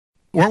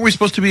weren't we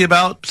supposed to be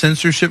about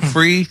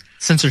censorship-free?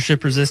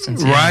 Censorship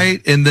resistance. Yeah.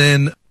 Right. And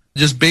then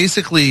just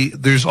basically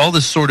there's all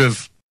this sort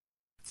of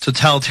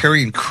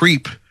totalitarian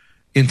creep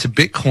into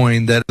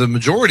Bitcoin that the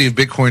majority of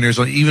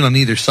Bitcoiners, even on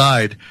either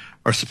side,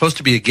 are supposed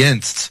to be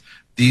against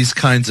these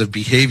kinds of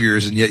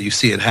behaviors, and yet you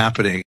see it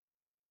happening.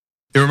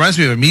 It reminds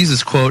me of a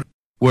Mises quote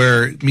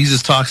where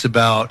Mises talks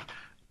about,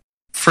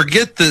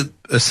 forget the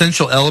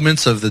essential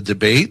elements of the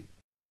debate.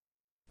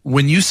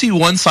 When you see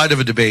one side of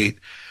a debate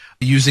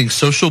using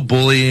social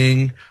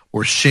bullying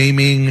or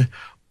shaming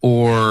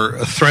or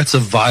threats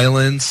of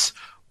violence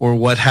or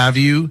what have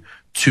you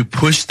to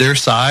push their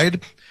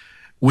side,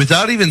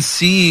 without even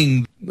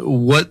seeing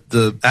what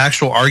the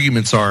actual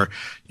arguments are,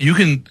 you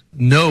can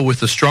know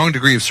with a strong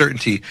degree of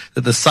certainty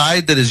that the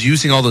side that is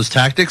using all those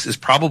tactics is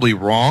probably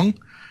wrong,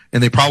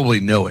 and they probably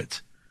know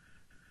it.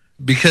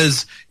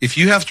 Because if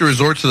you have to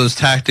resort to those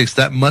tactics,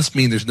 that must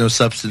mean there's no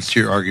substance to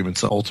your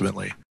arguments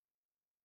ultimately.